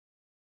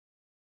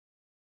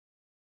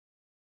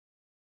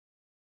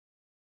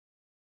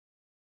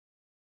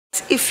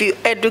that if you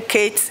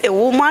educate a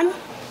woman,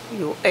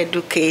 you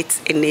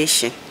educate a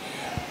nation.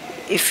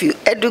 If you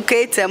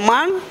educate a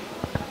man,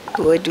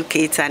 you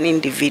educate an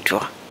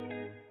individual.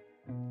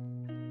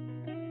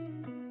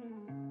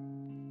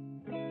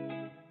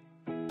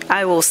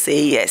 I will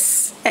say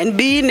yes. And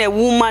being a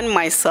woman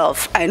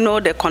myself, I know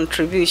the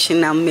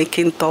contribution I'm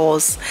making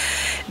towards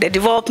the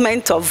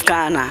development of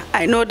Ghana.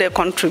 I know the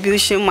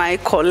contribution my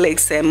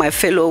colleagues and my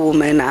fellow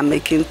women are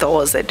making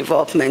towards the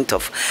development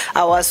of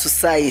our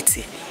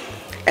society,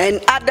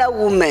 and other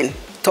women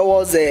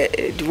towards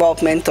the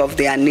development of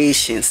their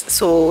nations.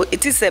 So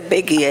it is a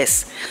big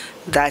yes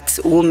that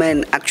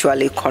women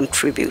actually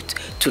contribute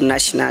to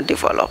national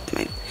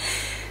development.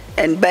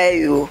 And by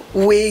you,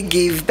 we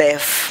give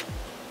birth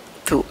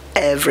to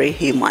every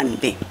human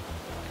being.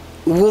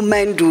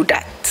 Women do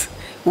that.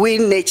 We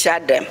nurture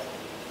them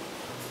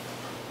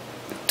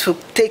to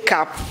take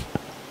up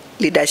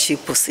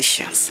leadership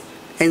positions.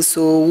 And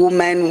so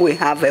women will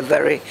have a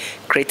very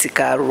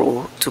critical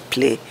role to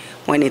play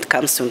when it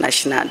comes to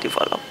national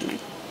development.